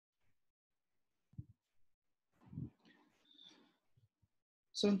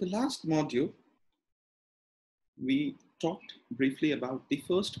So in the last module, we talked briefly about the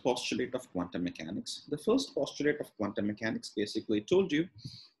first postulate of quantum mechanics. The first postulate of quantum mechanics basically told you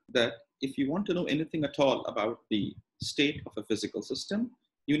that if you want to know anything at all about the state of a physical system,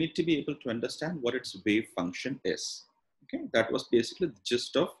 you need to be able to understand what its wave function is. Okay, that was basically the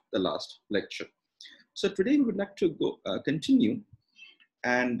gist of the last lecture. So today we would like to continue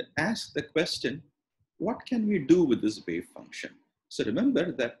and ask the question, what can we do with this wave function? So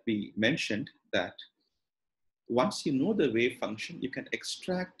remember that we mentioned that once you know the wave function, you can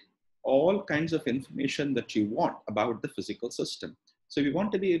extract all kinds of information that you want about the physical system. So we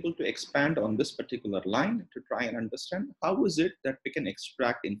want to be able to expand on this particular line to try and understand how is it that we can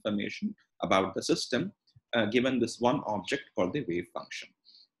extract information about the system given this one object called the wave function.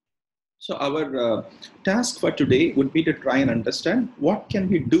 So our task for today would be to try and understand what can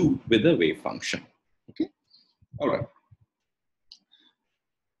we do with a wave function. Okay, all right.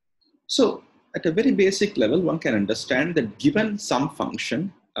 So at a very basic level, one can understand that given some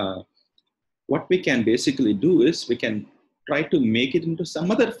function, what we can basically do is we can try to make it into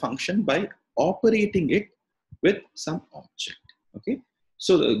some other function by operating it with some object. Okay.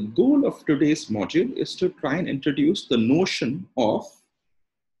 So the goal of today's module is to try and introduce the notion of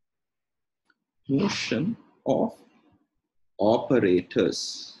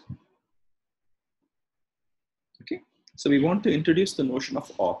operators. Okay. So we want to introduce the notion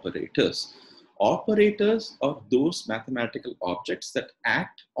of operators. Operators are those mathematical objects that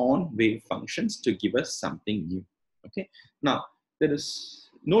act on wave functions to give us something new. Okay. Now, there is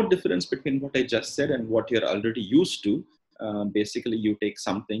no difference between what I just said and what you're already used to. Basically, you take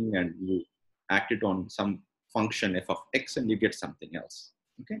something and you act it on some function f of x and you get something else.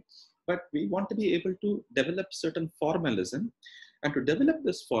 Okay. But we want to be able to develop certain formalism. And to develop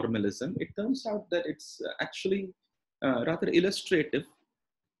this formalism, it turns out that it's actually rather illustrative.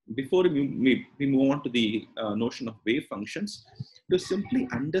 Before we move on to the notion of wave functions, to simply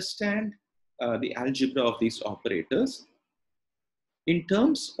understand the algebra of these operators in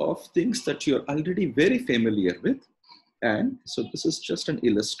terms of things that you're already very familiar with. And so this is just an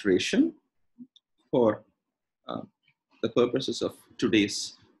illustration for the purposes of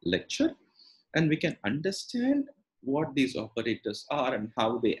today's lecture. And we can understand what these operators are and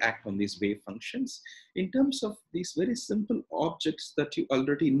how they act on these wave functions in terms of these very simple objects that you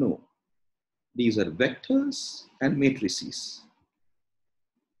already know. These are vectors and matrices.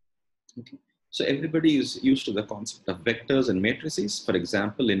 Okay. So everybody is used to the concept of vectors and matrices. For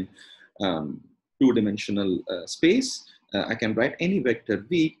example, in two-dimensional space, I can write any vector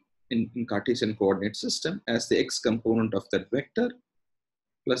v in Cartesian coordinate system as the x component of that vector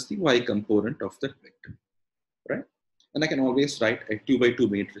plus the y component of that vector, right? And I can always write a 2 by 2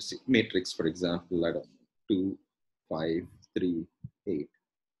 matrix, for example, I don't know, 2, 5, 3, 8,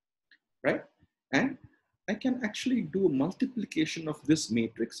 right? And I can actually do a multiplication of this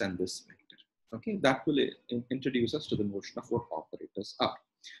matrix and this vector. Okay, that will introduce us to the notion of what operators are.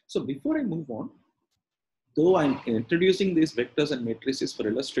 So before I move on, though I'm introducing these vectors and matrices for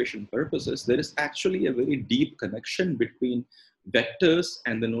illustration purposes, there is actually a very deep connection between vectors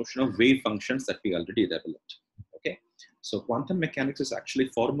and the notion of wave functions that we already developed. Okay, so quantum mechanics is actually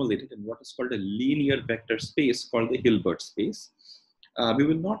formulated in what is called a linear vector space called the Hilbert space. We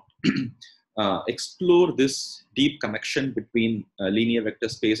will not explore this deep connection between linear vector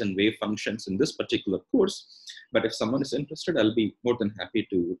space and wave functions in this particular course, but if someone is interested, I'll be more than happy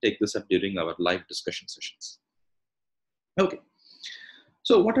to take this up during our live discussion sessions. Okay,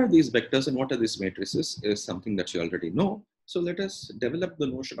 so what are these vectors and what are these matrices is something that you already know. So let us develop the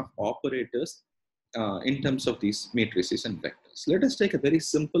notion of operators in terms of these matrices and vectors. Let us take a very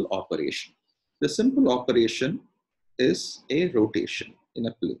simple operation. The simple operation is a rotation in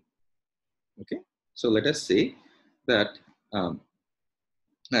a plane. Okay, so let us say that I'm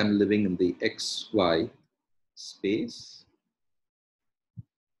living in the XY space.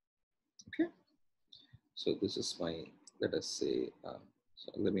 Okay, so this is my, let us say,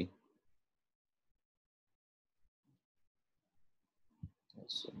 so let me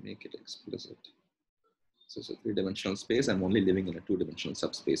also make it explicit. So it's a three-dimensional space. I'm only living in a two-dimensional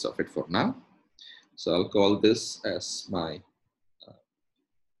subspace of it for now. So I'll call this as my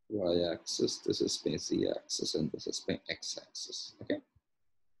y-axis, this is my z-axis, and this is my x-axis. Okay.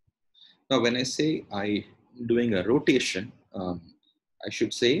 Now, when I say I'm doing a rotation, I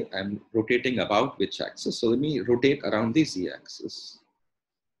should say I'm rotating about which axis. So let me rotate around the z-axis.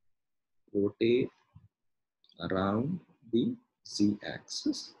 Rotate around the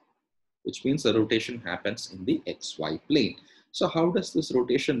z-axis, which means the rotation happens in the xy plane. So how does this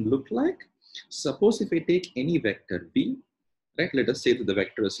rotation look like? Suppose if I take any vector v right? Let us say that the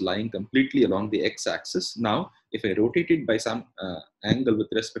vector is lying completely along the x-axis. Now, if I rotate it by some angle with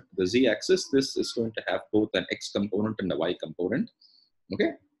respect to the z-axis, this is going to have both an x component and a y component,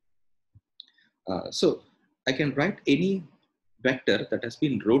 okay? So I can write any vector that has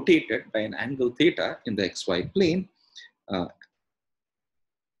been rotated by an angle theta in the xy plane,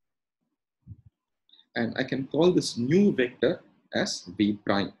 and I can call this new vector as v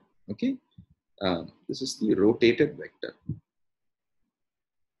prime, okay? This is the rotated vector,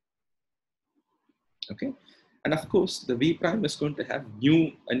 okay? And of course, the v prime is going to have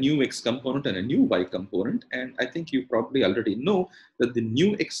a new x component and a new y component. And I think you probably already know that the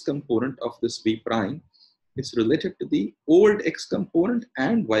new x component of this v prime is related to the old x component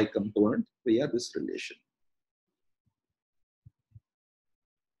and y component via this relation.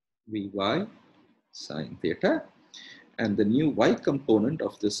 Vy sine theta. And the new y component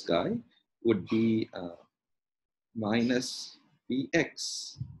of this guy would be minus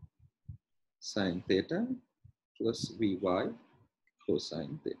Vx sine theta plus Vy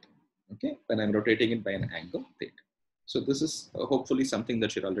cosine theta, okay, when I'm rotating it by an angle theta. So this is hopefully something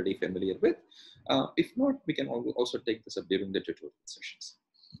that you're already familiar with. If not, we can also take this up during the tutorial sessions.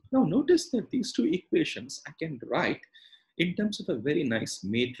 Now notice that these two equations I can write in terms of a very nice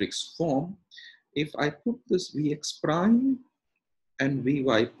matrix form. If I put this Vx prime and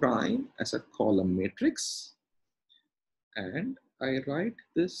Vy prime as a column matrix, and I write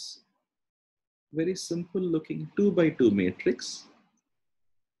this very simple looking 2 by 2 matrix,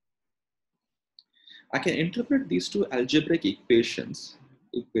 I can interpret these two algebraic equations,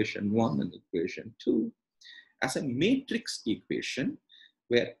 equation 1 and equation 2, as a matrix equation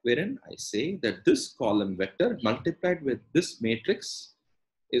wherein I say that this column vector multiplied with this matrix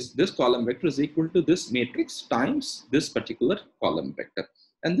is, this column vector is equal to this matrix times this particular column vector.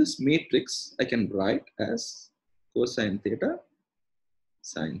 And this matrix I can write as cosine theta,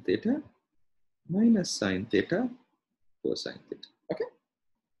 sine theta, minus sine theta, cosine theta, okay?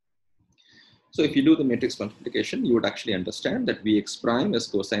 So if you do the matrix multiplication, you would actually understand that Vx prime is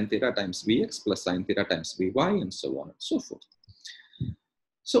cosine theta times Vx plus sine theta times Vy, and so on and so forth.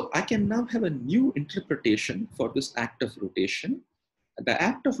 So I can now have a new interpretation for this act of rotation. The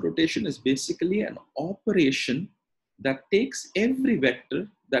act of rotation is basically an operation that takes every vector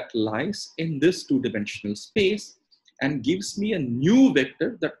that lies in this two-dimensional space and gives me a new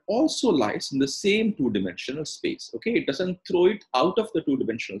vector that also lies in the same two-dimensional space. Okay, it doesn't throw it out of the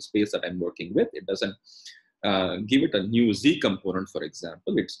two-dimensional space that I'm working with. It doesn't give it a new z component, for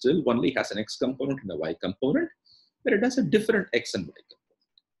example. It still only has an x component and a y component, but it has a different x and y component.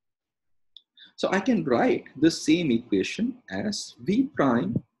 So I can write this same equation as v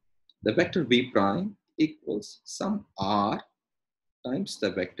prime, the vector v prime equals some r times the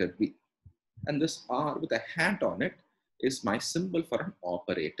vector v. And this r with a hat on it is my symbol for an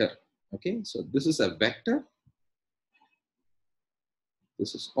operator. Okay, so this is a vector.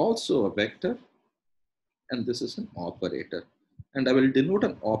 This is also a vector. And this is an operator. And I will denote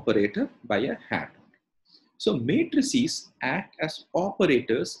an operator by a hat. So matrices act as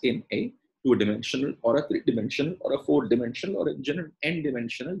operators in a two-dimensional or a three-dimensional or a four-dimensional or in general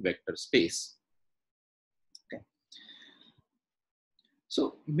n-dimensional vector space. Okay.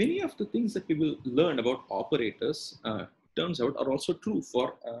 So many of the things that we will learn about operators turns out are also true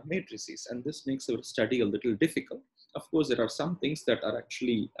for matrices, and this makes our study a little difficult. Of course, there are some things that are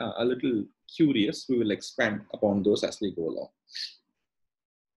actually a little curious. We will expand upon those as we go along.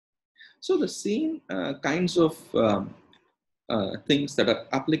 So the same kinds of things that are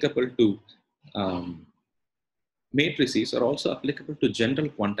applicable to matrices are also applicable to general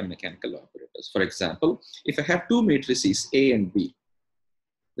quantum mechanical operators. For example, if I have two matrices A and B,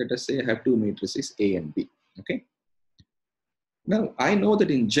 let us say I have two matrices A and B, okay? Now, I know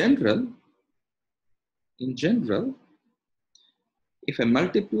that in general, if I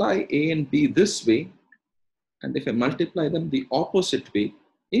multiply A and B this way, and if I multiply them the opposite way,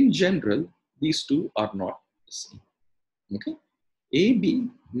 in general, these two are not the same, okay? AB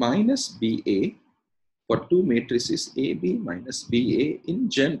minus BA for two matrices AB minus BA in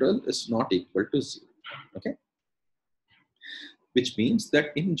general is not equal to 0, okay? Which means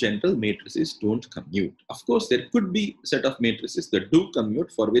that in general matrices don't commute. Of course, there could be a set of matrices that do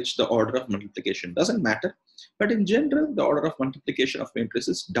commute for which the order of multiplication doesn't matter. But in general, the order of multiplication of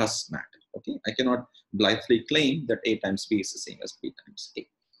matrices does matter, okay? I cannot blithely claim that A times B is the same as B times A.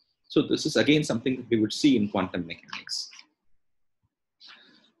 So this is again something that we would see in quantum mechanics.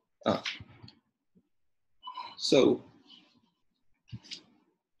 So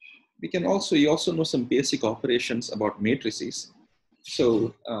we can also, you also know some basic operations about matrices.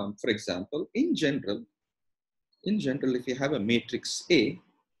 So for example, in general, in general, if you have a matrix A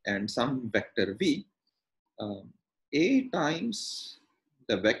and some vector V, A times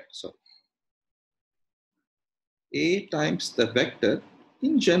the vector, so A times the vector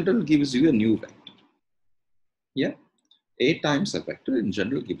in general gives you a new vector. Yeah, A times a vector in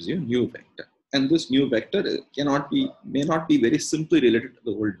general gives you a new vector. And this new vector may not be very simply related to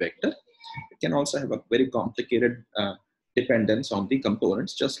the old vector. It can also have a very complicated dependence on the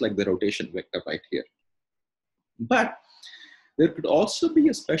components, just like the rotation vector right here. But there could also be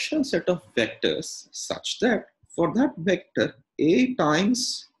a special set of vectors such that for that vector, A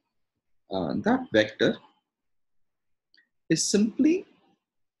times that vector is simply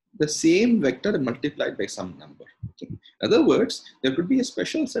the same vector multiplied by some number. Okay. In other words, there could be a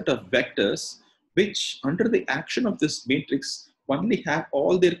special set of vectors which, under the action of this matrix, only have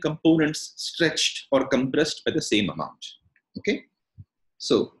all their components stretched or compressed by the same amount. Okay.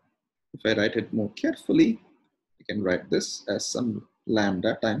 So if I write it more carefully, you can write this as some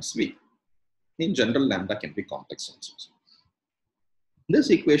lambda times V. In general, lambda can be complex also. This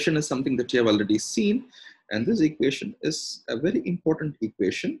equation is something that you have already seen, and this equation is a very important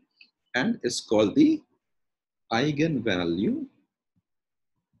equation and is called the eigenvalue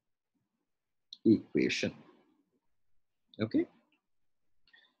equation. Okay,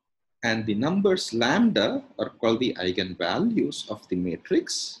 and the numbers lambda are called the eigenvalues of the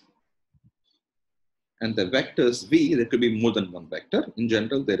matrix, and the vectors V, there could be more than one vector. In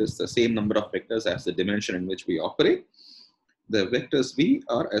general, there is the same number of vectors as the dimension in which we operate. The vectors V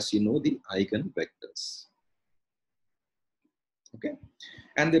are, as you know, the eigenvectors. Okay,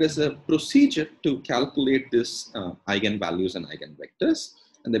 and there is a procedure to calculate this eigenvalues and eigenvectors.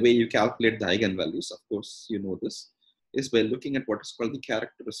 And the way you calculate the eigenvalues, of course, you know this, is by looking at what is called the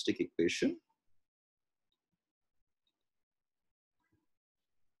characteristic equation.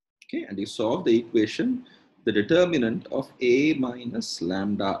 Okay, and you solve the equation, the determinant of A minus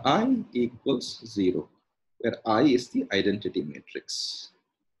lambda I equals 0, where I is the identity matrix.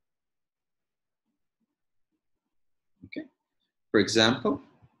 Okay, for example,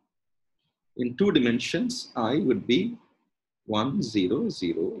 in 2 dimensions, I would be 1, 0,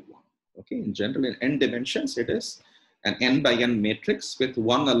 0, 1. Okay, in general, in n dimensions, it is an n by n matrix with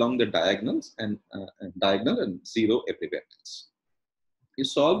 1 along the diagonals and diagonal and 0 everywhere else. You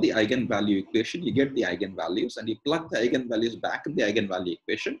solve the eigenvalue equation, you get the eigenvalues, and you plug the eigenvalues back in the eigenvalue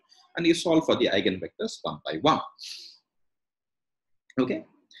equation, and you solve for the eigenvectors one by one. Okay.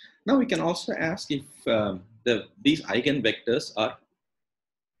 Now we can also ask if these eigenvectors are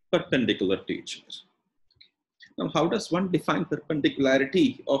perpendicular to each other. Now, how does one define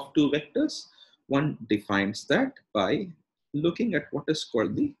perpendicularity of two vectors? One defines that by looking at what is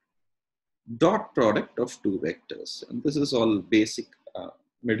called the dot product of two vectors. And this is all basic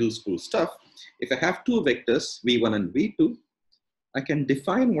middle school stuff. If I have two vectors, V1 and V2, I can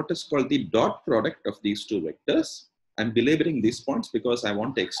define what is called the dot product of these two vectors. I'm belaboring these points because I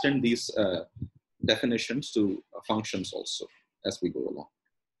want to extend these definitions to functions also as we go along.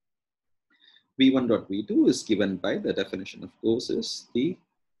 V1 dot V2 is given by the definition, of course, is the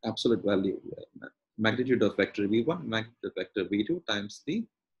absolute value, magnitude of vector V1, magnitude of vector V2 times the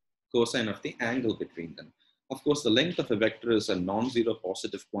cosine of the angle between them. Of course, the length of a vector is a non-zero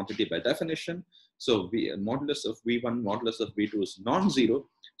positive quantity by definition. So modulus of V1, modulus of V2 is non-zero.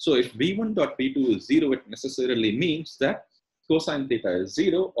 So if V1 dot V2 is 0, it necessarily means that cosine theta is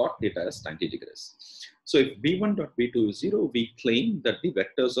 0 or theta is 90 degrees. So if V1 dot V2 is 0, we claim that the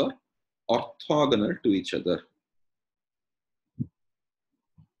vectors are orthogonal to each other.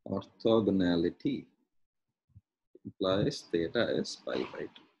 Orthogonality implies theta is pi by 2.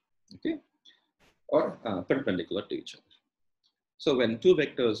 Okay, or perpendicular to each other. So when two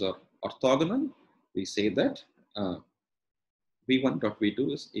vectors are orthogonal, we say that V1 dot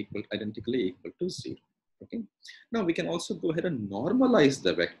V2 is identically equal to 0. Okay. Now we can also go ahead and normalize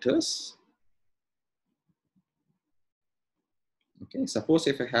the vectors. Okay. Suppose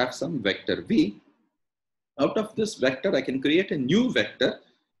if I have some vector V, out of this vector I can create a new vector,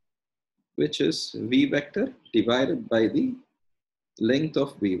 which is V vector divided by the length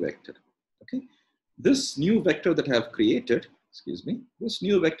of V vector. Okay. This new vector that I have created, this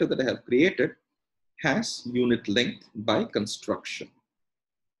new vector that I have created has unit length by construction.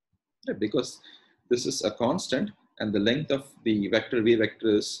 Yeah, because this is a constant and the length of the vector V vector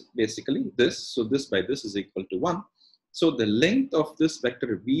is basically this. So this by this is equal to 1. So the length of this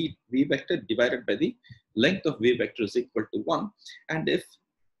vector V vector divided by the length of V vector is equal to 1. And if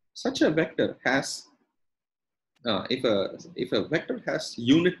such a vector has, if a vector has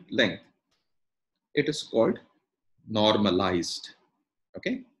unit length, it is called normalized.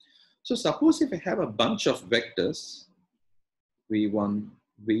 Okay. So suppose if I have a bunch of vectors, v1,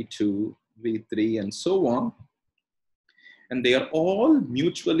 v2, v3, and so on, and they are all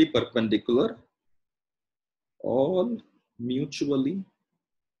mutually perpendicular, all mutually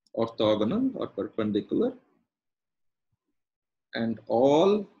orthogonal or perpendicular, and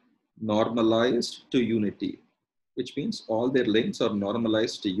all normalized to unity, which means all their lengths are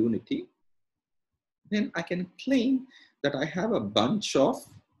normalized to unity, then I can claim that I have a bunch of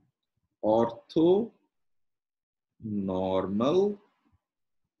orthonormal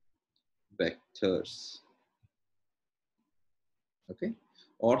vectors. Okay,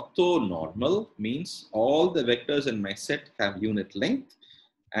 orthonormal means all the vectors in my set have unit length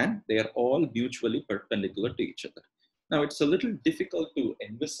and they are all mutually perpendicular to each other. Now it's a little difficult to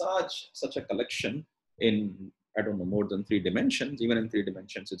envisage such a collection in, I don't know, more than 3 dimensions. Even in 3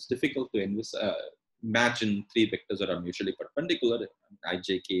 dimensions, it's difficult to imagine 3 vectors that are mutually perpendicular.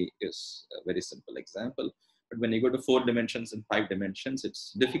 IJK is a very simple example. But when you go to 4 dimensions and 5 dimensions,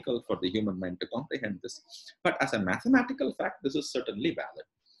 it's difficult for the human mind to comprehend this. But as a mathematical fact, this is certainly valid,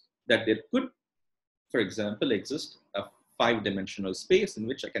 that there could, for example, exist a 5-dimensional space in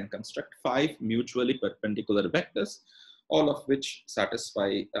which I can construct 5 mutually perpendicular vectors, all of which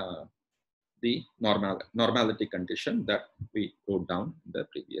satisfy the normality condition that we wrote down in the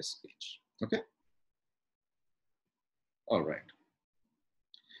previous page. Okay. All right.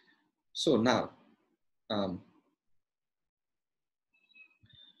 So now,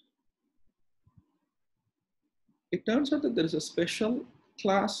 it turns out that there is a special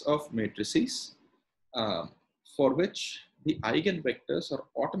class of matrices for which the eigenvectors are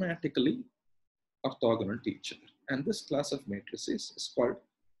automatically orthogonal to each other. And this class of matrices is called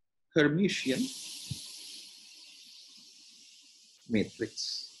Hermitian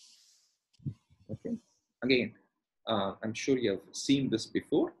matrix. Okay. Again, I'm sure you have seen this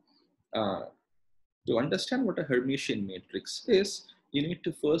before. To understand what a Hermitian matrix is, you need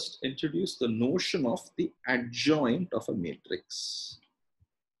to first introduce the notion of the adjoint of a matrix.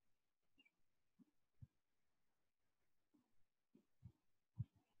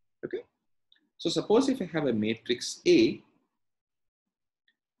 Okay. So suppose if I have a matrix A,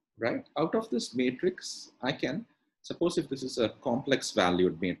 right? Out of this matrix, I can, suppose if this is a complex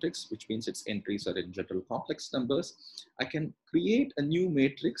valued matrix, which means its entries are in general complex numbers, I can create a new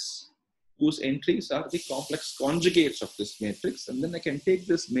matrix whose entries are the complex conjugates of this matrix. And then I can take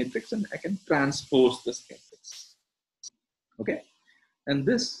this matrix and I can transpose this matrix. Okay. And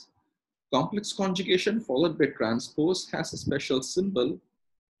this complex conjugation followed by transpose has a special symbol.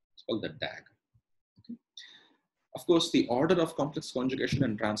 It's called the DAG. Okay. Of course, the order of complex conjugation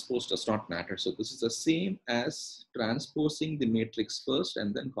and transpose does not matter. So this is the same as transposing the matrix first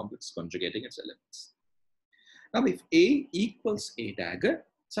and then complex conjugating its elements. Now, if A equals A dagger,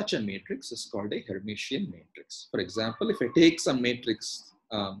 such a matrix is called a Hermitian matrix. For example, if I take some matrix,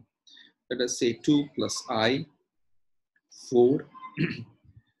 let us say 2 plus I, 4,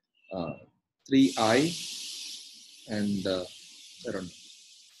 3I, and I don't know,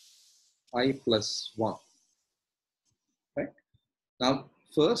 I plus 1, right? Now,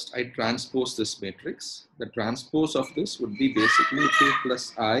 first I transpose this matrix. The transpose of this would be basically 2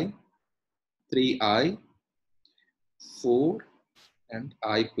 plus I, 3I, 4, and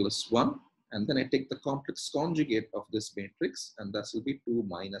I plus 1. And then I take the complex conjugate of this matrix, and that will be 2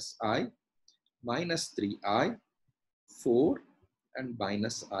 minus I, minus 3I, 4, and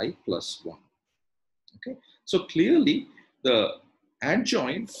minus I plus 1. Okay, so clearly the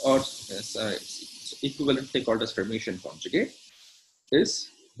adjoint, or equivalently called as Hermitian conjugate,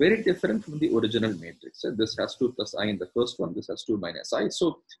 is very different from the original matrix. So this has 2 plus I in the first one, this has 2 minus I.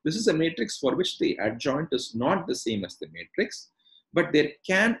 So this is a matrix for which the adjoint is not the same as the matrix, but there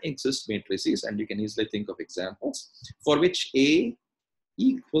can exist matrices, and you can easily think of examples, for which A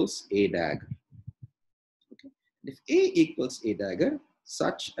equals A dagger. Okay. If A equals A dagger,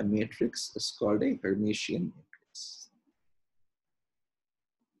 such a matrix is called a Hermitian matrix.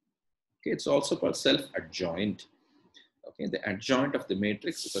 Okay, it's also called self-adjoint. Okay, the adjoint of the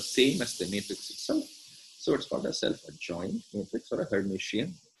matrix is the same as the matrix itself. So it's called a self-adjoint matrix or a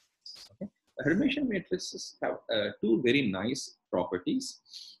Hermitian. Okay. The Hermitian matrices have 2 very nice properties.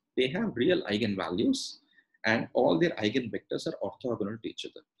 They have real eigenvalues and all their eigenvectors are orthogonal to each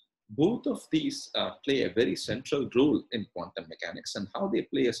other. Both of these play a very central role in quantum mechanics, and how they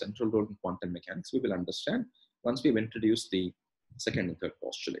play a central role in quantum mechanics we will understand once we've introduced the second and third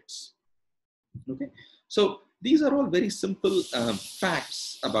postulates. Okay, so these are all very simple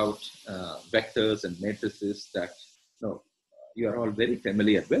facts about vectors and matrices that you are all very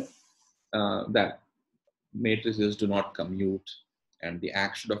familiar with, that matrices do not commute, And the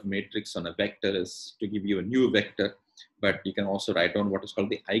action of matrix on a vector is to give you a new vector, but you can also write down what is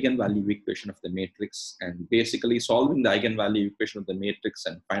called the eigenvalue equation of the matrix. And basically solving the eigenvalue equation of the matrix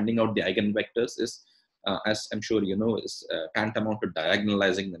and finding out the eigenvectors is, as I'm sure you know, is tantamount to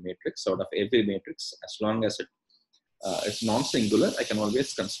diagonalizing the matrix out of every matrix. As long as it's non-singular, I can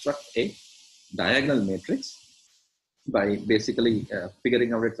always construct a diagonal matrix by basically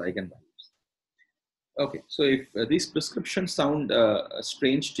figuring out its eigenvalues. Okay, so if these prescriptions sound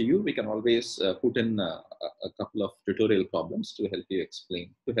strange to you, we can always put in a couple of tutorial problems to help you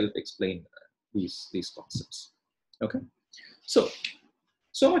explain, these concepts. Okay, so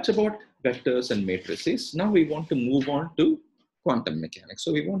much about vectors and matrices. Now we want to move on to quantum mechanics.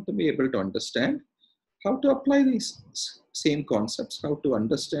 So we want to be able to understand how to apply these same concepts, how to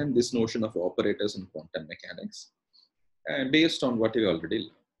understand this notion of operators in quantum mechanics, based on what we already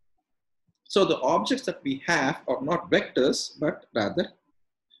learned. So the objects that we have are not vectors, but rather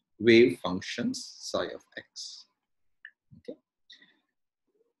wave functions psi of x. Okay.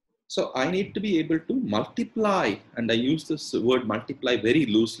 So I need to be able to multiply, and I use this word multiply very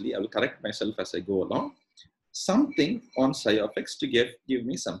loosely. I will correct myself as I go along. Something on psi of x to give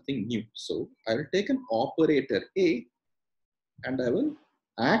me something new. So I will take an operator A and I will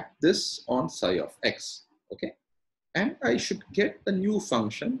act this on psi of x. Okay. And I should get the new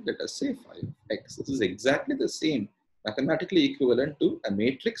function, let us say phi of x. This is exactly the same, mathematically equivalent to a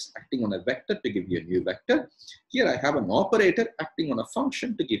matrix acting on a vector to give you a new vector. Here I have an operator acting on a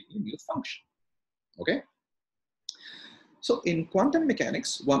function to give you a new function. Okay. So in quantum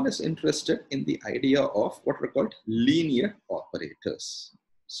mechanics, one is interested in the idea of what are called linear operators.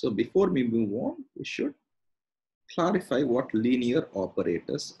 So before we move on, we should clarify what linear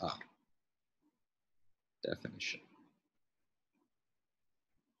operators are. Definition.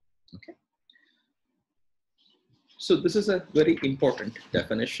 Okay. So this is a very important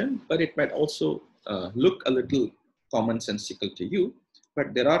definition, but it might also look a little commonsensical to you,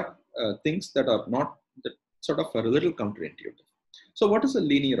 but there are things that are not, that sort of are a little counterintuitive. So what is a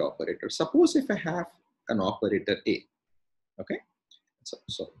linear operator? Suppose if I have an operator A, okay? So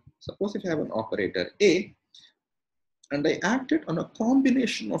suppose if I have an operator A and I acted on a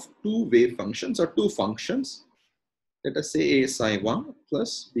combination of two wave functions or two functions, let us say A psi 1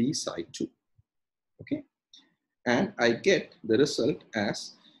 plus B psi 2, okay? And I get the result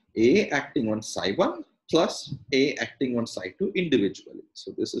as A acting on psi 1 plus A acting on psi 2 individually.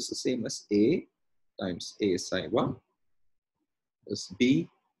 So this is the same as A times A psi 1 plus B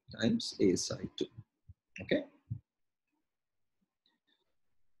times A psi 2. Okay.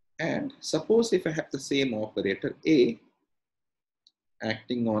 And suppose if I have the same operator A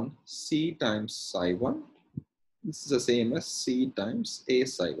acting on C times psi 1, this is the same as C times A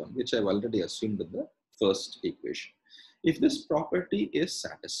psi 1, which I've already assumed in the first equation. If this property is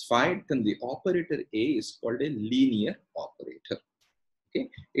satisfied, then the operator A is called a linear operator. Okay,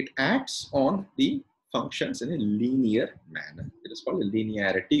 it acts on the functions in a linear manner. It is called a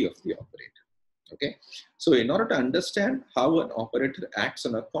linearity of the operator. Okay, so in order to understand how an operator acts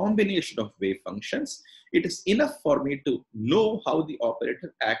on a combination of wave functions, it is enough for me to know how the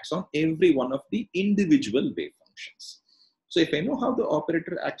operator acts on every one of the individual wave functions. So if I know how the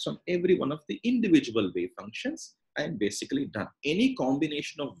operator acts on every one of the individual wave functions, I am basically done. Any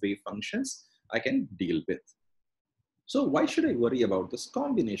combination of wave functions I can deal with. So why should I worry about this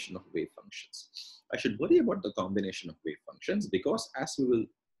combination of wave functions? I should worry about the combination of wave functions because, as we will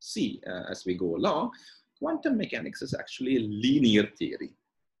see as we go along, quantum mechanics is actually a linear theory.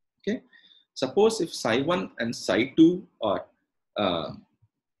 Okay, suppose if psi 1 and psi 2 are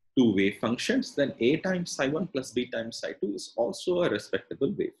two wave functions, then A times psi 1 plus B times psi 2 is also a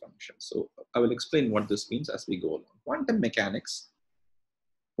respectable wave function. So I will explain what this means as we go along. Quantum mechanics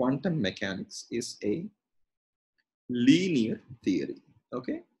is a linear theory.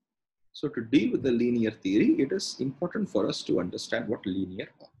 Okay, so to deal with the linear theory, it is important for us to understand what linear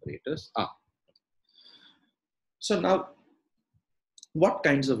operators are. So now, what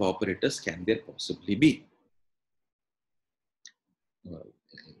kinds of operators can there possibly be?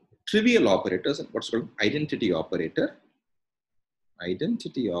 Trivial operators and what's called identity operator.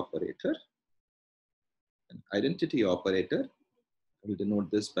 Identity operator. An identity operator, I will denote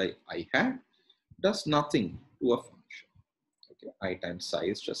this by I hat, does nothing to a function. Okay, I times psi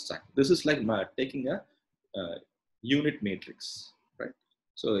is just psi. This is like taking a unit matrix, right?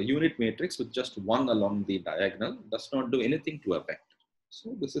 So a unit matrix with just one along the diagonal does not do anything to a vector.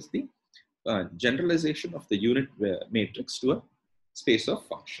 So this is the generalization of the unit matrix to a space of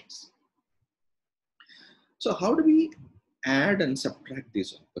functions. So how do we add and subtract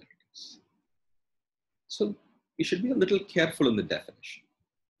these operators? So we should be a little careful in the definition.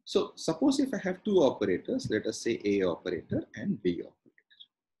 So suppose if I have two operators, let us say A operator and B operator.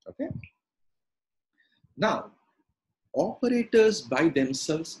 Okay. Now, operators by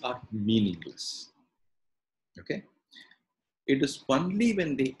themselves are meaningless. Okay. It is only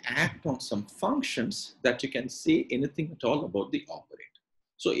when they act on some functions that you can say anything at all about the operator.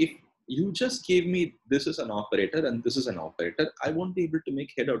 So if you just gave me this is an operator and this is an operator, I won't be able to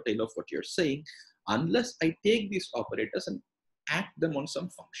make head or tail of what you're saying unless I take these operators and act them on some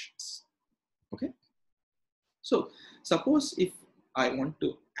functions. Okay. So suppose if I want to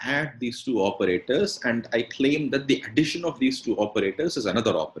add these two operators and I claim that the addition of these two operators is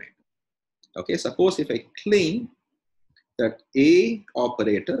another operator. Okay. Suppose if I claim that A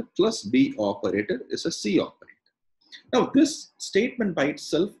operator plus B operator is a C operator. Now, this statement by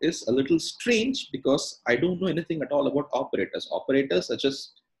itself is a little strange because I don't know anything at all about operators. Operators are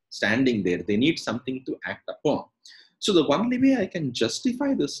just standing there. They need something to act upon. So the only way I can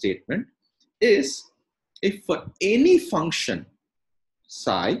justify this statement is if for any function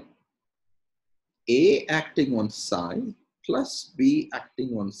psi, A acting on psi plus B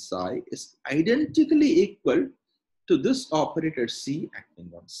acting on psi is identically equal to this operator C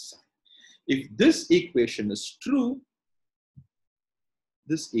acting on psi. If this equation is true,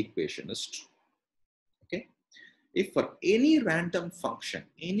 this equation is true. Okay. If for any random function,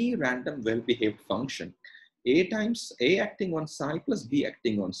 any random well-behaved function, A times A acting on psi plus B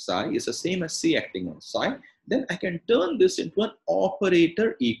acting on psi is the same as C acting on psi, then I can turn this into an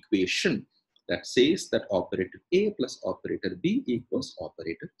operator equation that says that operator A plus operator B equals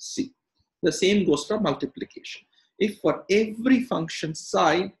operator C. The same goes for multiplication. If for every function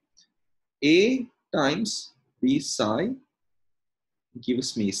psi, A times B psi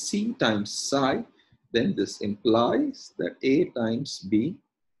gives me C times psi, then this implies that A times B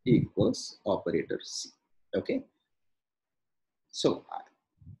equals operator C. Okay. So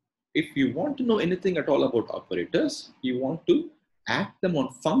if you want to know anything at all about operators, you want to act them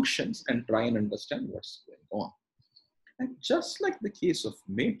on functions and try and understand what's going on. And just like the case of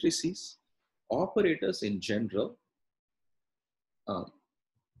matrices, operators in general,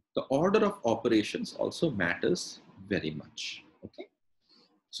 the order of operations also matters very much. Okay.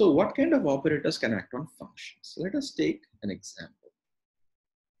 So what kind of operators can act on functions? Let us take an example.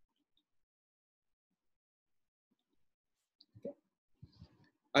 Okay.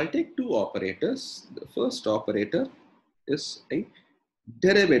 I'll take two operators. The first operator is a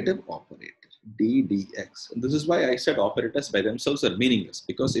derivative operator, ddx. And this is why I said operators by themselves are meaningless,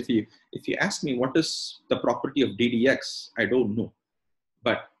 because if you ask me what is the property of ddx, I don't know.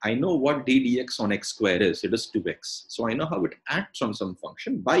 But I know what ddx on x square is. It is 2x. So I know how it acts on some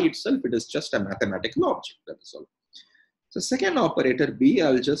function. By itself, it is just a mathematical object. That is all. So second operator b,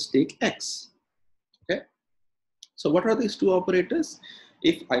 I'll just take x. Okay. So what are these two operators?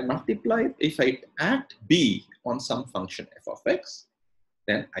 If I act b on some function f of x,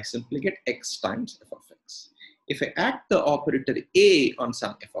 then I simply get x times f of x. If I act the operator a on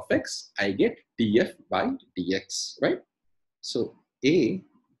some f of x, I get df by dx, right? So A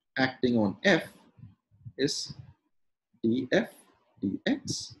acting on f is df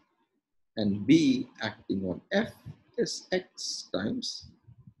dx, and B acting on f is x times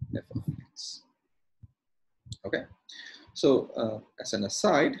f of x. Okay, so as an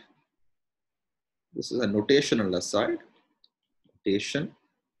aside, this is a notational aside. Notation.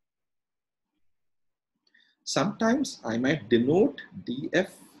 Sometimes I might denote df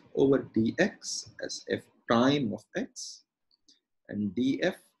over dx as f prime of x, and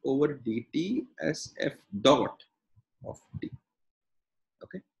df over dt as f dot of d.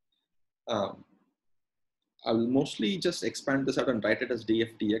 Okay. I'll mostly just expand this out and write it as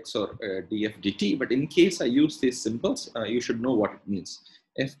df dx or df dt. But in case I use these symbols, you should know what it means.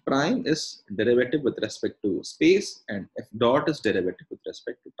 F prime is derivative with respect to space, and f dot is derivative with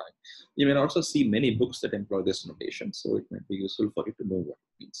respect to time. You may also see many books that employ this notation, so it might be useful for you to know what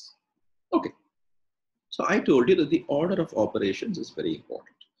it means. Okay. So I told you that the order of operations is very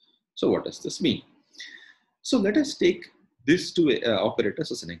important. So what does this mean? So let us take these two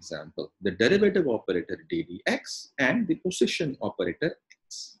operators as an example: the derivative operator ddx and the position operator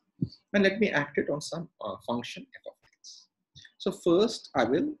x. And let me act it on some function f of x. So first I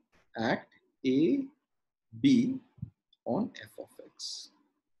will act a, b on f of x.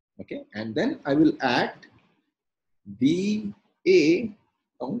 Okay, and then I will act b, a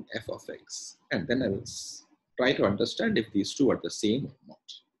on f of x. And then I will try to understand if these two are the same or not.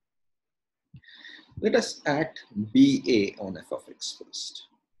 Let us act BA on f of x first.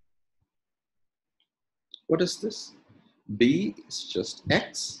 What is this? B is just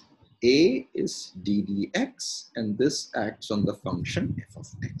x, A is ddx, and this acts on the function f of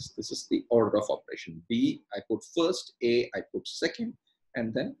x. This is the order of operation. B, I put first, A, I put second,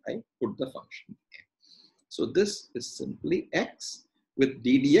 and then I put the function A. So this is simply x with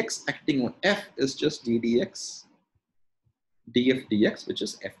ddx acting on f is just ddx df dx, which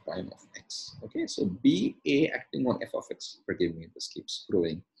is f prime of x. Okay, so B, A acting on f of x, forgive me, this keeps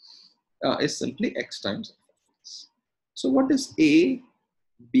growing, is simply x times f of x. So what is A,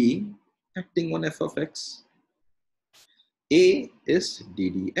 B acting on f of x? A is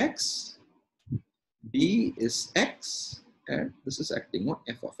ddx, B is x, and this is acting on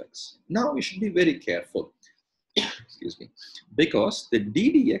f of x. Now we should be very careful, excuse me, because the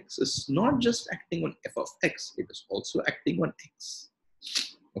ddx is not just acting on f of x, it is also acting on x.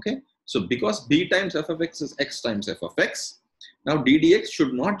 Okay, so because b times f of x is x times f of x, now ddx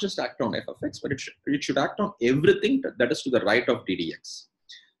should not just act on f of x, but it should act on everything that is to the right of ddx.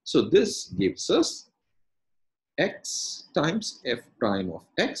 So this gives us x times f prime of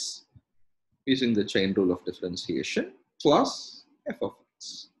x using the chain rule of differentiation plus f of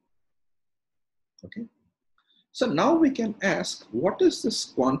x. Okay. So now we can ask, what is this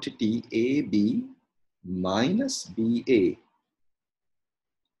quantity AB minus BA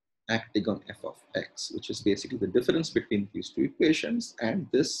acting on f of x, which is basically the difference between these two equations, and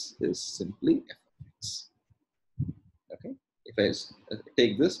this is simply f of x. Okay. If I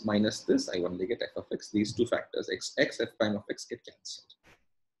take this minus this, I only get f of x. These two factors, x, f prime of x, get cancelled.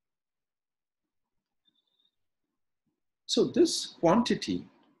 So this quantity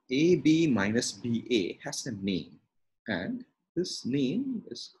AB minus BA has a name, and this name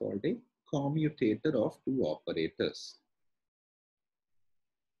is called a commutator of two operators.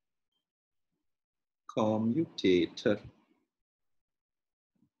 Commutator.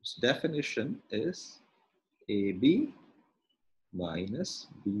 Its definition is AB minus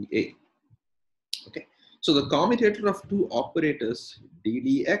BA. Okay, so the commutator of two operators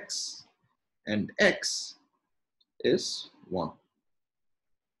ddx and x is 1.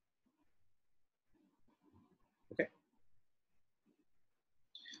 Okay,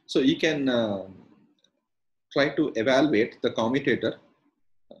 so you can try to evaluate the commutator,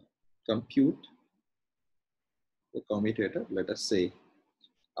 compute the commutator. Let us say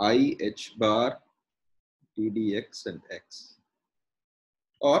I h bar ddx and x,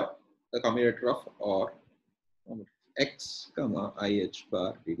 or the commutator of or x comma I h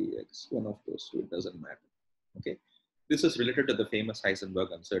bar ddx, one of those two, it doesn't matter. Okay, this is related to the famous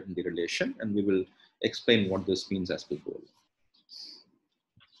Heisenberg uncertainty relation, and we will explain what this means as we go.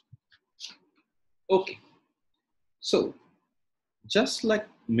 Okay, so just like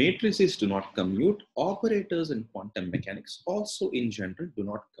matrices do not commute, operators in quantum mechanics also in general do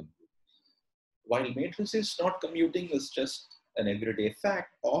not commute. While matrices not commuting is just an everyday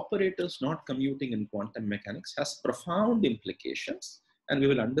fact, operators not commuting in quantum mechanics has profound implications, and we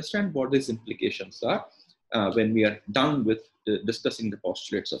will understand what these implications are when we are done with discussing the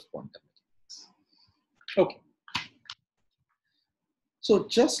postulates of quantum mechanics. Okay. So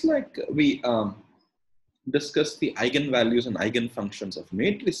just like we discuss the eigenvalues and eigenfunctions of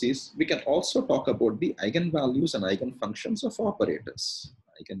matrices, we can also talk about the eigenvalues and eigenfunctions of operators.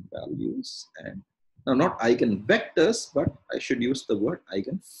 Eigenvalues and, now not eigenvectors, but I should use the word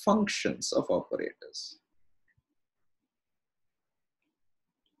eigenfunctions of operators.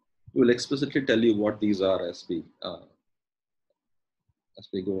 We will explicitly tell you what these are as we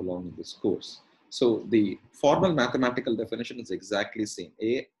go along in this course. So the formal mathematical definition is exactly the same.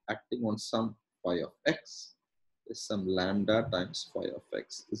 A acting on some phi of x is some lambda times phi of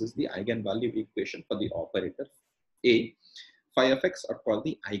x. This is the eigenvalue equation for the operator A. Phi of x are called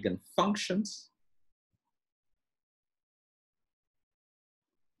the eigenfunctions,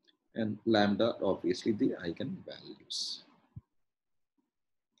 and lambda obviously the eigenvalues.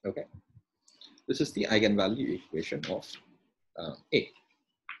 Okay, this is the eigenvalue equation of A.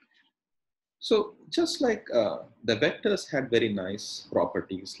 So just like the vectors had very nice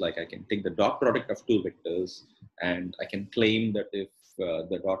properties, like I can take the dot product of two vectors, and I can claim that if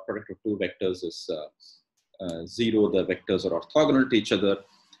the dot product of two vectors is 0, the vectors are orthogonal to each other.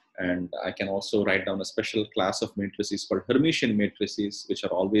 And I can also write down a special class of matrices called Hermitian matrices, which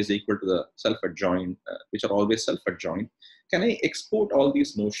are always equal to the self-adjoint, which are always self-adjoint. Can I export all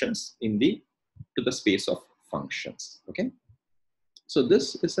these notions to the space of functions? Okay, so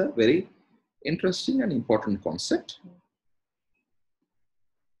this is a very interesting and important concept.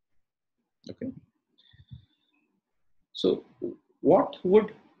 Okay, so what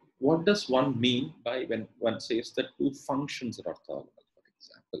does one mean by when one says that two functions are orthogonal? For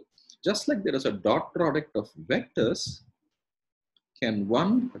example, just like there is a dot product of vectors, can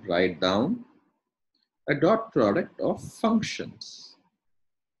one write down a dot product of functions?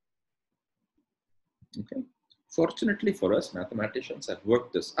 Okay. Fortunately for us, mathematicians have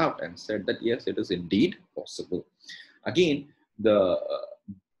worked this out and said that yes, it is indeed possible. Again, the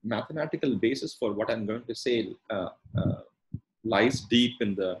mathematical basis for what I'm going to say lies deep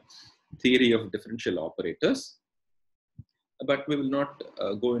in the theory of differential operators, but we will not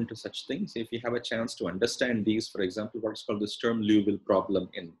go into such things. If you have a chance to understand these, for example, what's called the Sturm-Liouville problem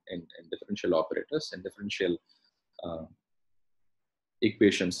in differential operators and differential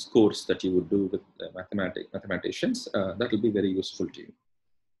equations course that you would do with mathematicians, that will be very useful to you.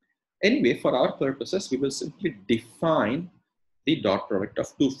 Anyway, for our purposes, we will simply define the dot product of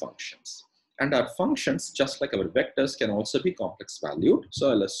two functions. And our functions, just like our vectors, can also be complex valued. So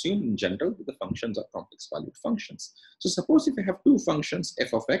I'll assume in general that the functions are complex valued functions. So suppose if I have two functions,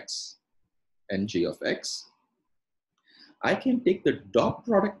 f of x and g of x, I can take the dot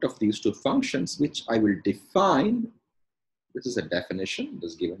product of these two functions, which I will define. This is a definition that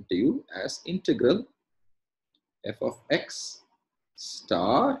is given to you as integral f of x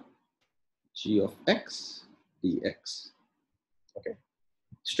star g of x dx. Okay.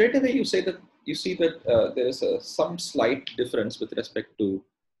 Straight away, you see that there is some slight difference with respect to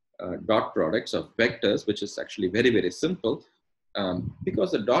dot products of vectors, which is actually very, very simple,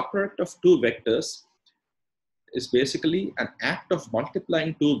 because the dot product of two vectors is basically an act of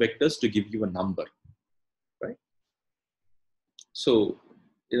multiplying two vectors to give you a number, right? So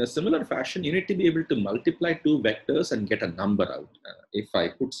in a similar fashion, you need to be able to multiply two vectors and get a number out. If I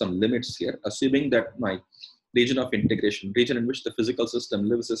put some limits here, assuming that my region of integration, region in which the physical system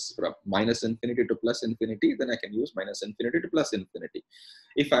lives, is from minus infinity to plus infinity, then I can use minus infinity to plus infinity.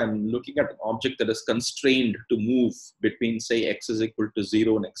 If I'm looking at an object that is constrained to move between, say, x is equal to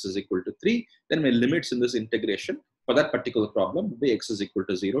 0 and x is equal to 3, then my limits in this integration for that particular problem will be x is equal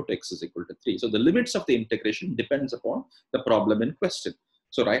to 0 to x is equal to 3. So the limits of the integration depends upon the problem in question.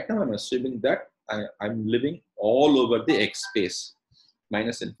 So right now I'm assuming that I'm living all over the x space,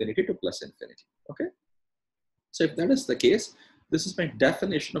 minus infinity to plus infinity, okay? So if that is the case, this is my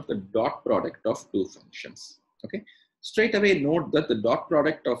definition of the dot product of two functions, okay? Straight away note that the dot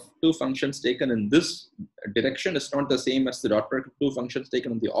product of two functions taken in this direction is not the same as the dot product of two functions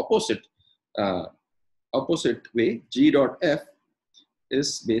taken in the opposite way. G dot f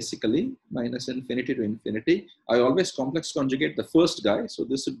is basically minus infinity to infinity. I always complex conjugate the first guy, so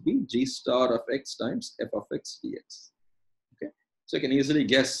this would be g star of x times f of x dx, okay? So you can easily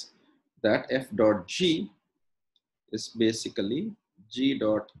guess that f dot g is basically g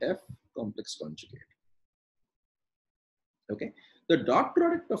dot f complex conjugate. Okay, the dot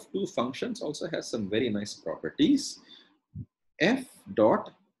product of two functions also has some very nice properties. F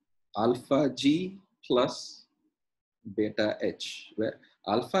dot alpha g plus beta h, where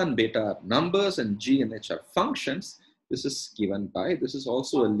alpha and beta are numbers and g and h are functions. This is given by, this is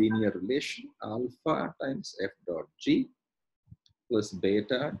also a linear relation, alpha times f dot g plus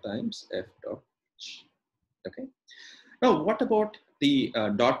beta times f dot h. Okay. Now, what about the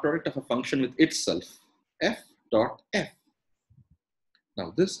dot product of a function with itself? F dot f.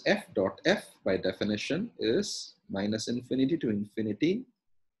 Now, this f dot f by definition is minus infinity to infinity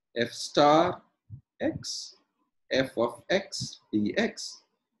f star x f of x dx,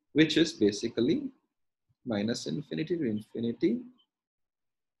 which is basically minus infinity to infinity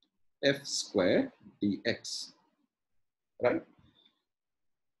f squared dx, right?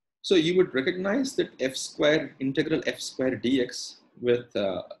 So you would recognize that f squared, integral f squared dx with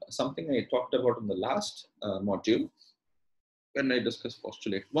something I talked about in the last module when I discussed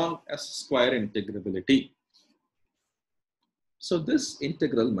postulate 1 as square integrability. So this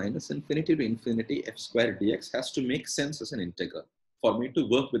integral minus infinity to infinity f squared dx has to make sense as an integral for me to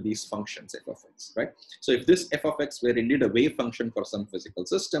work with these functions f of x, right? So if this f of x were indeed a wave function for some physical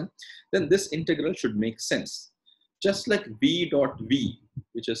system, then this integral should make sense. Just like v dot v,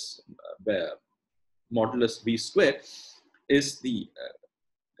 which is modulus v squared, is the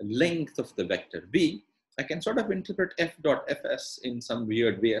length of the vector v, I can sort of interpret f dot f as in some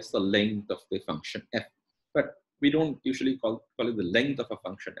weird way as the length of the function f. But we don't usually call it the length of a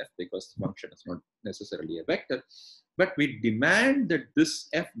function f because the function is not necessarily a vector. But we demand that this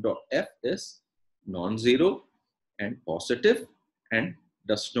f dot f is non-zero and positive and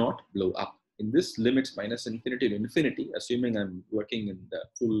does not blow up. In this limits minus infinity to infinity, assuming I'm working in the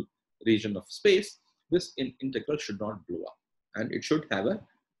full region of space, this integral should not blow up and it should have a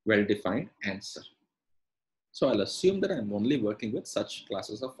well-defined answer. So I'll assume that I'm only working with such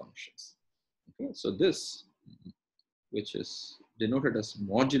classes of functions. Okay, so this, which is denoted as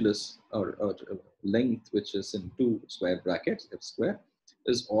modulus or length, which is in 2 square brackets, f square,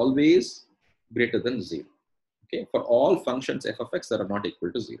 is always greater than 0. Okay, for all functions f of x that are not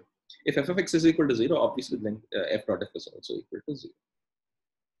equal to 0. If f of x is equal to 0, obviously length, f dot f is also equal to 0.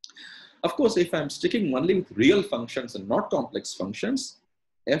 Of course, if I'm sticking only with real functions and not complex functions,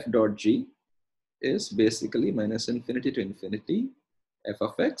 f dot g is basically minus infinity to infinity f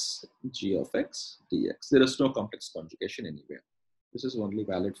of x, g of x, dx. There is no complex conjugation anywhere. This is only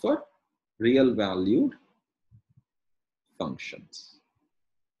valid for real valued functions.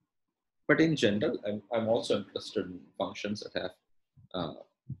 But in general, I'm also interested in functions that have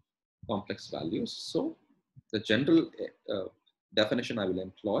complex values. So the general definition I will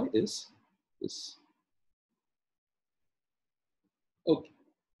employ is this. Okay.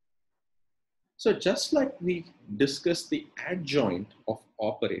 So just like we discussed the adjoint of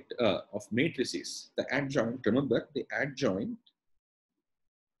of matrices, the adjoint, remember the adjoint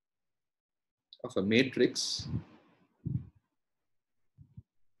of a matrix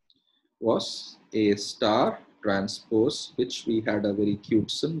was A star transpose, which we had a very cute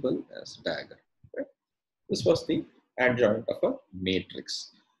symbol as dagger. Right? This was the adjoint of a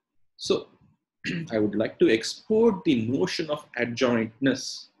matrix. So I would like to export the notion of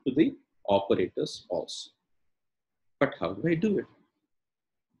adjointness to the operators also. But how do I do it?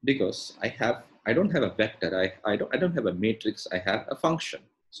 Because I don't have a vector, I don't have a matrix, I have a function.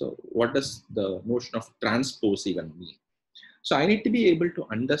 So what does the notion of transpose even mean? So I need to be able to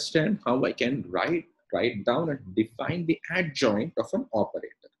understand how I can write down and define the adjoint of an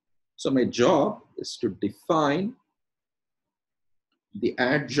operator. So my job is to define the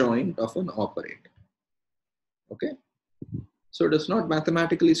adjoint of an operator. Okay. So it is not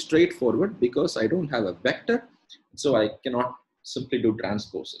mathematically straightforward because I don't have a vector. So I cannot simply do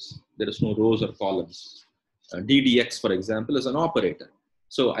transposes. There is no rows or columns. DDX, for example, is an operator.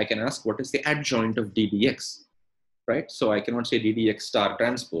 So I can ask what is the adjoint of DDX, right? So I cannot say DDX star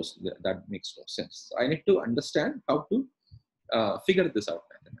transpose. That makes no sense. So I need to understand how to figure this out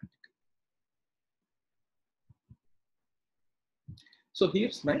mathematically. So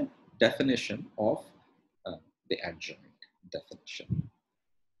here's my definition of the adjoint definition.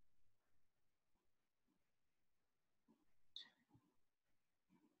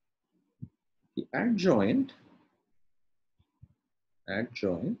 The adjoint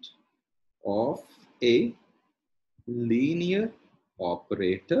of a linear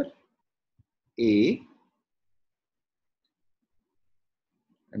operator A,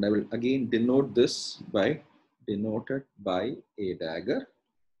 and I will again denote this by denoted by a dagger.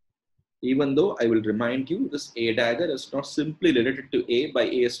 Even though I will remind you, this a dagger is not simply related to A by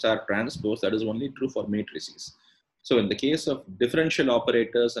A star transpose. That is only true for matrices. So in the case of differential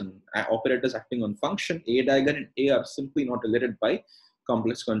operators and operators acting on function, a dagger and A are simply not related by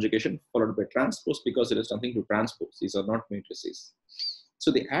complex conjugation followed by transpose because there is nothing to transpose. These are not matrices.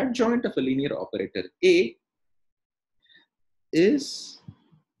 So the adjoint of a linear operator A is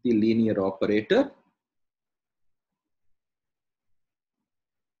the linear operator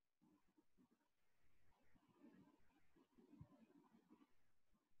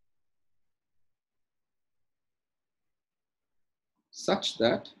such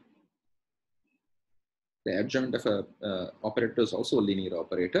that the adjoint of a operator is also a linear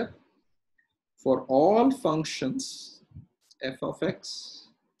operator for all functions f of x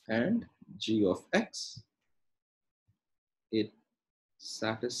and g of x. It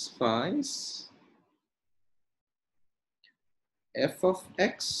satisfies f of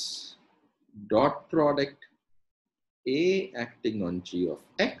x dot product A acting on g of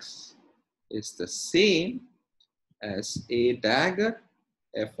x is the same as a dagger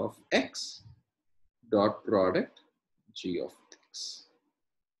f of x dot product g of x.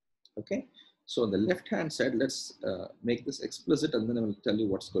 Okay, so on the left hand side, let's make this explicit and then I will tell you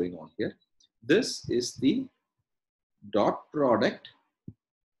what's going on here. This is the dot product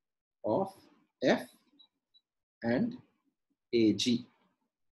of f and ag,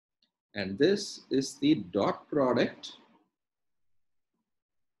 and this is the dot product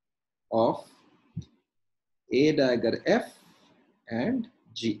of a dagger f and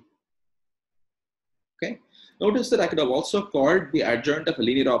g. Okay. Notice that I could have also called the adjoint of a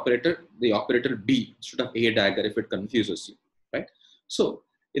linear operator the operator b instead of a dagger if it confuses you, right? So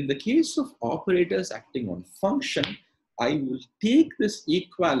in the case of operators acting on function, I will take this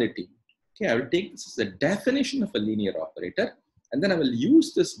equality. Okay, I will take this as the definition of a linear operator, and then I will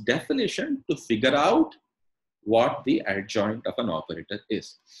use this definition to figure out what the adjoint of an operator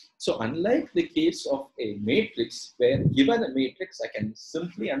is. So unlike the case of a matrix, where given a matrix, I can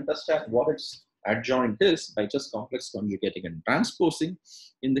simply understand what its adjoint is by just complex conjugating and transposing.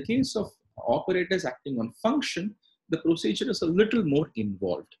 In the case of operators acting on function, the procedure is a little more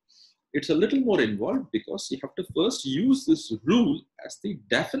involved. It's a little more involved because you have to first use this rule as the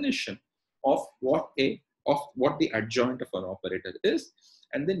definition of what the adjoint of an operator is,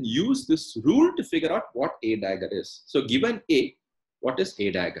 and then use this rule to figure out what a dagger is. So given A, what is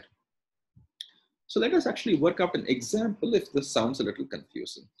a dagger? So let us actually work out an example if this sounds a little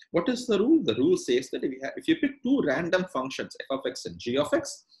confusing. What is the rule? The rule says that if you pick two random functions, f of x and g of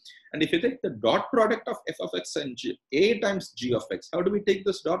x, and if you take the dot product of f of x and a times g of x, how do we take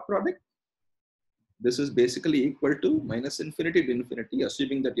this dot product? This is basically equal to minus infinity to infinity,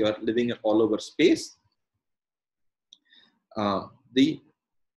 assuming that you are living all over space. The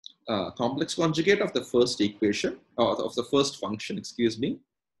complex conjugate of the first equation, or of the first function, excuse me,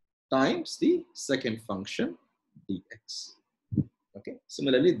 times the second function dx. Okay.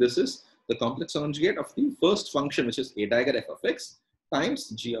 Similarly, this is the complex conjugate of the first function, which is a dagger f of x times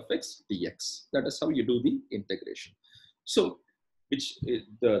g of x dx. That is how you do the integration. So,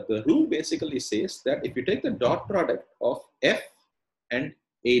 the rule basically says that if you take the dot product of f and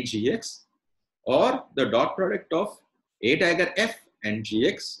a gx, or the dot product of a dagger f and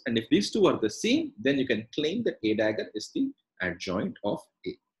gx, and if these two are the same, then you can claim that a dagger is the adjoint of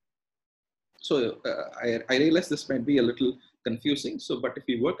a. So I realize this might be a little confusing. So, but if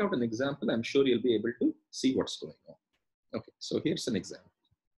you work out an example, I'm sure you'll be able to see what's going on. Okay, so here's an example.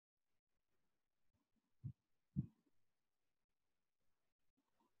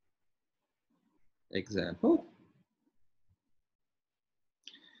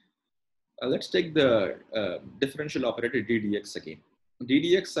 Let's take the differential operator ddx again.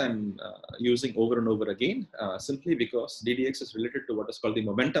 ddx I'm using over and over again simply because ddx is related to what is called the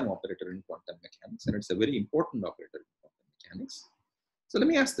momentum operator in quantum mechanics, and it's a very important operator in quantum mechanics. So let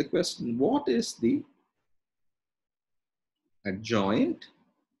me ask the question, what is the adjoint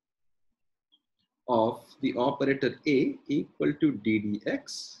of the operator A equal to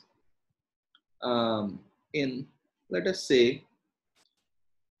ddx in, let us say,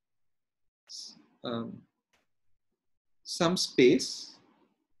 some space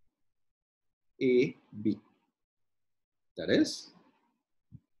A, B. That is,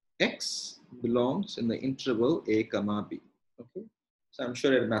 x belongs in the interval A comma B. Okay. So I'm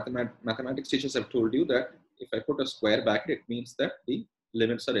sure mathematics teachers have told you that if I put a square bracket, it means that the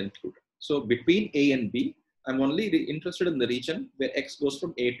limits are included. So between A and B, I'm only interested in the region where x goes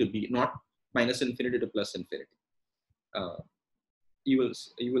from A to B, not minus infinity to plus infinity. You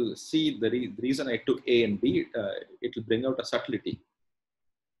will see the reason I took A and B, it will bring out a subtlety.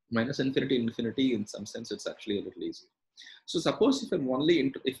 Minus infinity, infinity, in some sense, it's actually a little easy. So suppose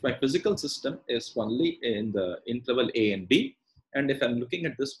if my physical system is only in the interval A and B, and if I'm looking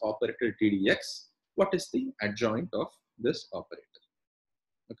at this operator ddx, what is the adjoint of this operator?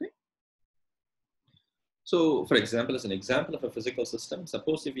 Okay. So for example, as an example of a physical system,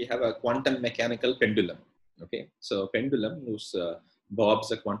 suppose if we have a quantum mechanical pendulum. Okay. So pendulum whose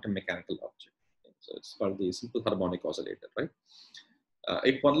bobs a quantum mechanical object. Okay? So it's called the simple harmonic oscillator, right?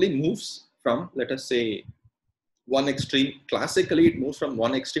 It only moves from, let us say, one extreme. Classically, it moves from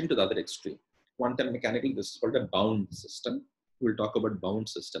one extreme to the other extreme. Quantum mechanical, this is called a bound system. We'll talk about bound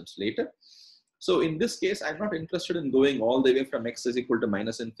systems later. So in this case, I'm not interested in going all the way from x is equal to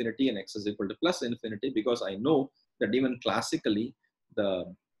minus infinity and x is equal to plus infinity, because I know that even classically,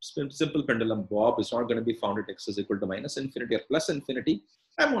 the simple pendulum bob is not going to be found at x is equal to minus infinity or plus infinity.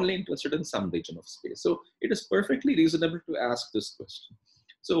 I'm only interested in some region of space. So it is perfectly reasonable to ask this question.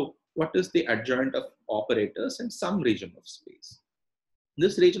 So what is the adjoint of operators in some region of space?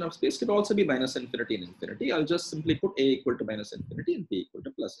 This region of space could also be minus infinity and infinity. I'll just simply put a equal to minus infinity and b equal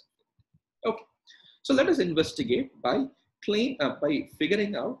to plus infinity. Okay. So let us investigate by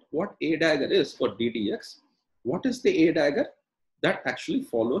figuring out what a dagger is for ddx. What is the a dagger that actually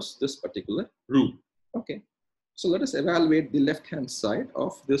follows this particular rule? Okay. So let us evaluate the left-hand side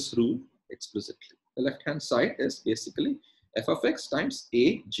of this rule explicitly. The left-hand side is basically f of x times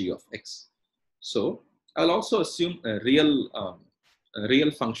a g of x. So I'll also assume real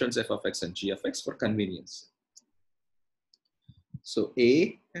functions f of x and g of x for convenience. So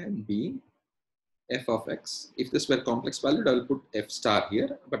a and b, f of x. If this were complex valued, I'll put f star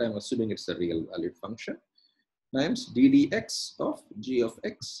here, but I'm assuming it's a real valued function, times ddx of g of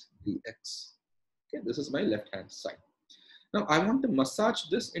x dx. Okay, this is my left-hand side. Now I want to massage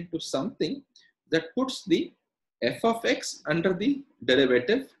this into something that puts the f of x under the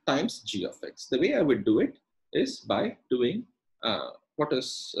derivative times g of x. The way I would do it is by doing what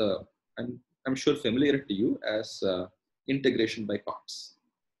is, I'm sure familiar to you as integration by parts.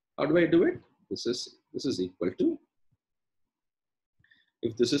 How do I do it? This is equal to,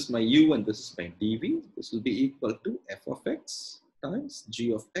 if this is my u and this is my dv, this will be equal to f of x times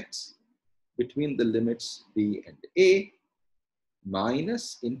g of x between the limits b and a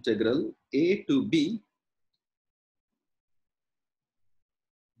minus integral a to b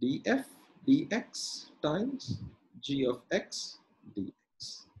df dx times g of x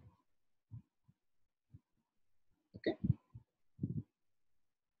dx. Okay.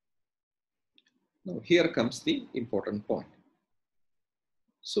 Now here comes the important point.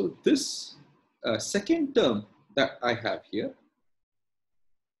 So this second term that I have here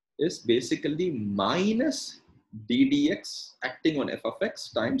is basically minus ddx acting on f of x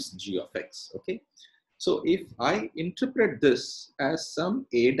times g of x. Okay. So if I interpret this as some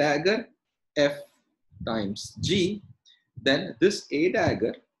a dagger f times g, then this a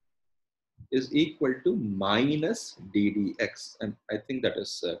dagger is equal to minus ddx. And I think that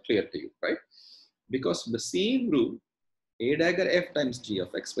is clear to you, right? Because the same rule, a dagger f times g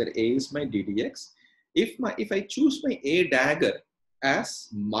of x, where a is my ddx, if I choose my a dagger as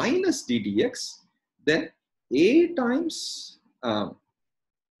minus ddx, then a times af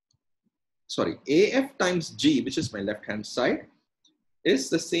times g, which is my left hand side, is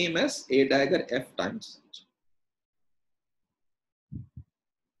the same as a dagger f times g.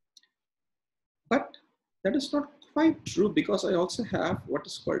 But that is not quite true, because I also have what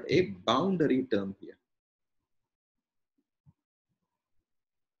is called a boundary term here.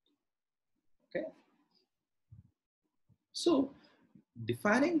 Okay. So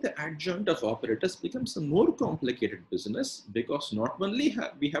defining the adjoint of operators becomes a more complicated business, because not only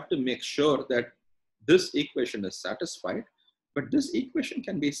we have to make sure that this equation is satisfied, but this equation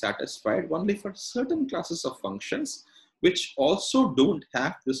can be satisfied only for certain classes of functions which also don't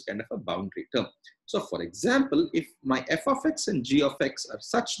have this kind of a boundary term. So for example, if my f of x and g of x are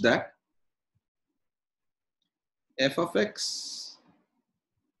such that f of x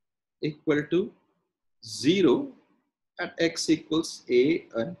equal to 0 and x equals a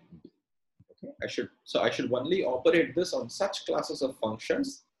and b. Okay, I should only operate this on such classes of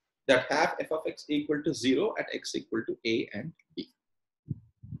functions that have f of x equal to 0 at x equal to a and b.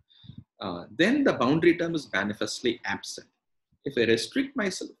 Then the boundary term is manifestly absent. If I restrict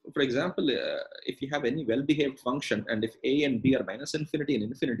myself, for example, if you have any well-behaved function and if a and b are minus infinity and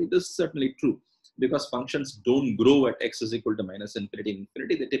infinity, this is certainly true, because functions don't grow at x is equal to minus infinity and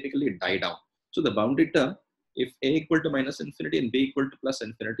infinity, they typically die down. So the boundary term, if a equal to minus infinity and b equal to plus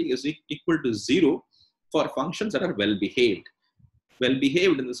infinity, is equal to 0 for functions that are well-behaved.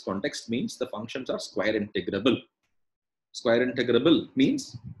 Well-behaved in this context means the functions are square integrable. Square integrable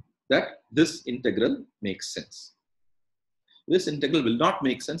means that this integral makes sense. This integral will not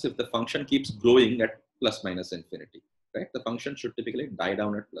make sense if the function keeps growing at plus minus infinity, right? The function should typically die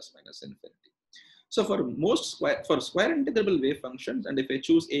down at plus minus infinity. So for square integrable wave functions, and if I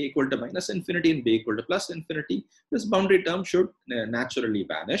choose a equal to minus infinity and b equal to plus infinity, this boundary term should naturally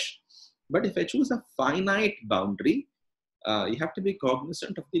vanish. But if I choose a finite boundary, you have to be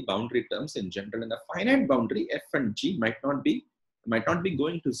cognizant of the boundary terms in general. In a finite boundary, f and g might not be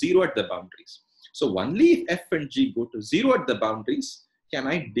going to 0 at the boundaries. So only if f and g go to 0 at the boundaries can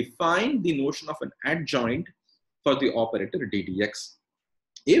I define the notion of an adjoint for the operator ddx.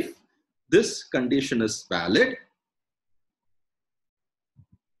 If this condition is valid,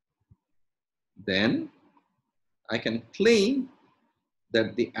 then I can claim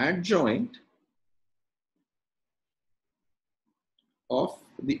that the adjoint of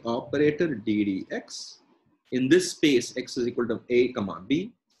the operator ddx in this space x is equal to a comma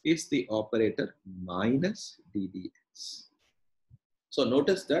b is the operator minus ddx. So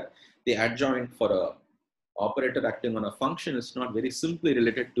notice that the adjoint for a operator acting on a function is not very simply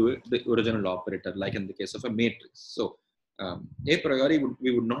related to the original operator, like in the case of a matrix. So a priori,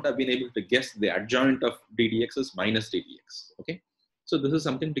 we would not have been able to guess the adjoint of ddx is minus ddx. Okay, so this is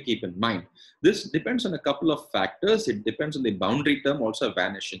something to keep in mind. This depends on a couple of factors. It depends on the boundary term also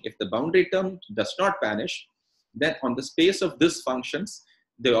vanishing. If the boundary term does not vanish, then on the space of these functions,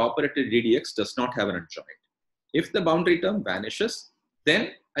 the operator ddx does not have an adjoint. If the boundary term vanishes,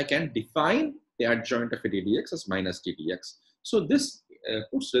 then I can define the adjoint of a ddx as minus ddx. So this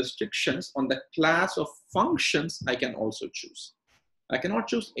puts restrictions on the class of functions I can also choose. I cannot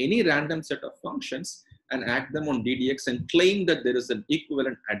choose any random set of functions and act them on ddx and claim that there is an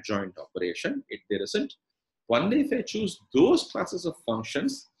equivalent adjoint operation. There isn't. Only if I choose those classes of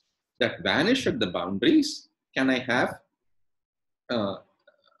functions that vanish at the boundaries can I have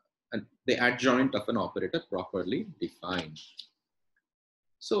the adjoint of an operator properly defined.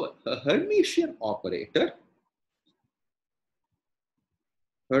 So a Hermitian operator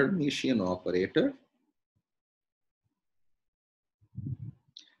Hermitian operator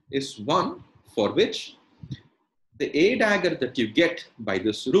is one for which the A dagger that you get by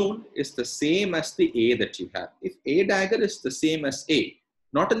this rule is the same as the A that you have. If A dagger is the same as A,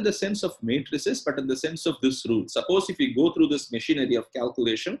 not in the sense of matrices, but in the sense of this rule. Suppose if you go through this machinery of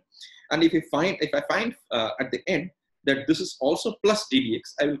calculation, and if I find at the end that this is also plus ddx,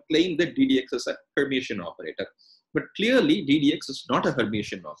 I will claim that ddx is a Hermitian operator. But clearly ddx is not a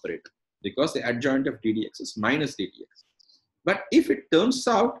Hermitian operator because the adjoint of ddx is minus ddx. But if it turns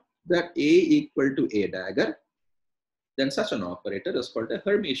out that A equal to A dagger, then such an operator is called a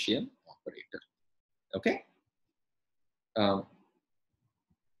Hermitian operator. Okay.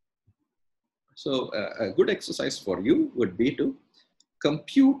 So a good exercise for you would be to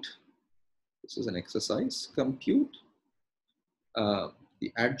compute. This is an exercise. Compute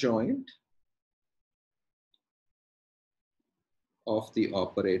the adjoint of the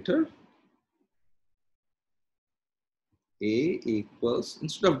operator A equals,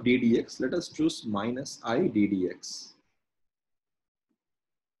 instead of ddx, let us choose minus I ddx.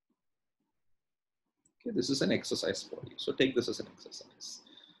 Okay, this is an exercise for you. So take this as an exercise.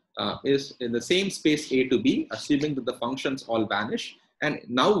 Is in the same space A to B, assuming that the functions all vanish, and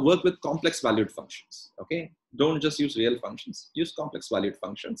now work with complex valued functions. Okay, don't just use real functions, use complex valued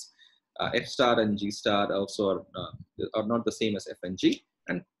functions. F star and G star also are not the same as F and G,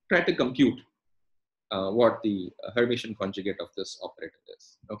 and try to compute what the Hermitian conjugate of this operator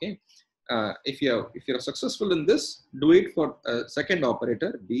is. Okay, if you're successful in this, do it for a second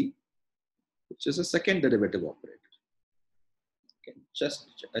operator B, which is a second derivative operator. Okay, just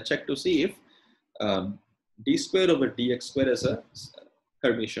check to see if d square over dx square is a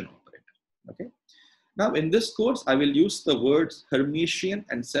Hermitian operator. Okay. Now in this course, I will use the words Hermitian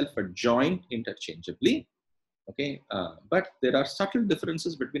and self-adjoint interchangeably. Okay, but there are subtle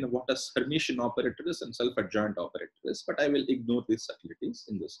differences between what a Hermitian operator is and self-adjoint operator is, but I will ignore these subtleties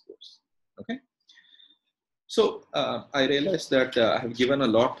in this course. Okay. So I realize that I have given a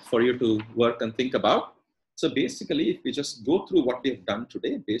lot for you to work and think about. So basically, if we just go through what we have done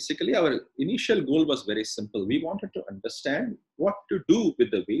today, basically our initial goal was very simple. We wanted to understand what to do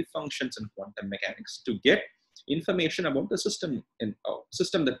with the wave functions in quantum mechanics to get information about the system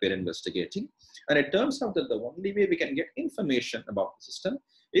that we're investigating. And it turns out that the only way we can get information about the system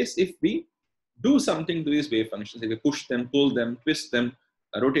is if we do something to these wave functions. If we push them, pull them, twist them,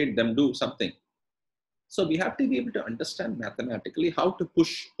 rotate them, do something. So we have to be able to understand mathematically how to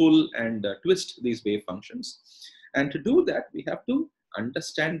push, pull, and twist these wave functions. And to do that, we have to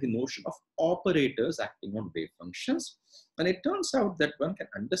understand the notion of operators acting on wave functions. And it turns out that one can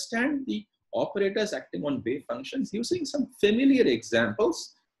understand the operators acting on wave functions using some familiar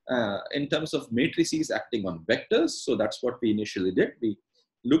examples in terms of matrices acting on vectors. So that's what we initially did. We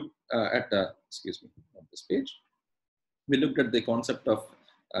looked at, excuse me, on this page. We looked at the concept of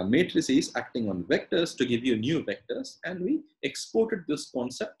matrices acting on vectors to give you new vectors, and we exported this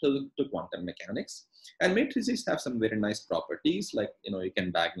concept to quantum mechanics. And matrices have some very nice properties, like you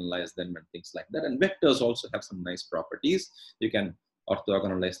can diagonalize them and things like that. And vectors also have some nice properties. You can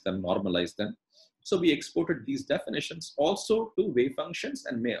orthogonalize them, normalize them. So we exported these definitions also to wave functions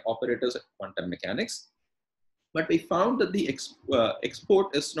and operators at quantum mechanics. But we found that the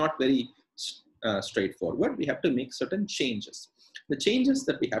export is not very straightforward. We have to make certain changes. The changes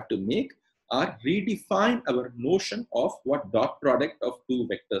that we have to make are redefine our notion of what dot product of two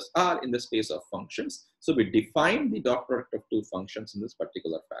vectors are in the space of functions. So we define the dot product of two functions in this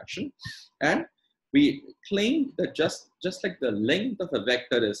particular fashion. And we claim that just like the length of a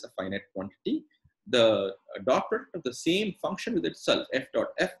vector is a finite quantity, the dot product of the same function with itself, f dot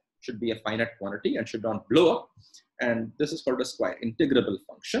f, should be a finite quantity and should not blow up. And this is called a square integrable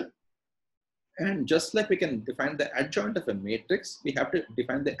function. And just like we can define the adjoint of a matrix, we have to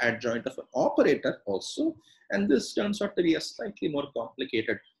define the adjoint of an operator also. And this turns out to be a slightly more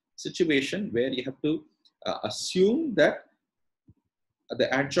complicated situation where you have to assume that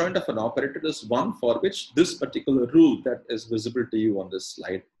the adjoint of an operator is one for which this particular rule that is visible to you on this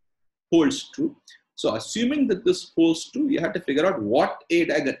slide holds true. So assuming that this holds true, you have to figure out what A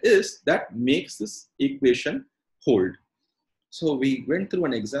dagger is that makes this equation hold. So we went through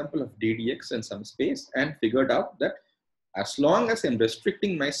an example of ddx in some space and figured out that as long as I'm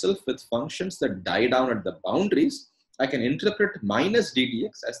restricting myself with functions that die down at the boundaries, I can interpret minus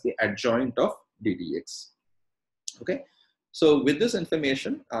ddx as the adjoint of ddx. Okay. So with this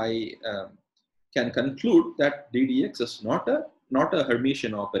information, I can conclude that ddx is not a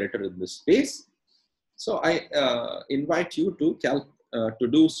Hermitian operator in this space. So I invite you to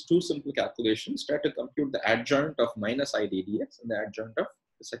do two simple calculations. Try to compute the adjoint of minus I ddx and the adjoint of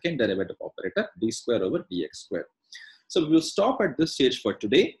the second derivative operator, d square over dx square. So we will stop at this stage for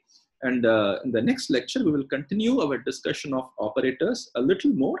today. And in the next lecture, we will continue our discussion of operators a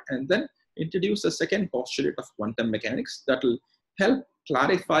little more and then introduce a second postulate of quantum mechanics that will help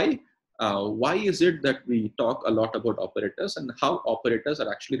clarify why is it that we talk a lot about operators and how operators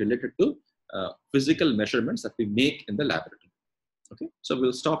are actually related to physical measurements that we make in the laboratory. Okay, so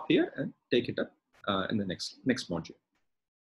we'll stop here and take it up in the next module.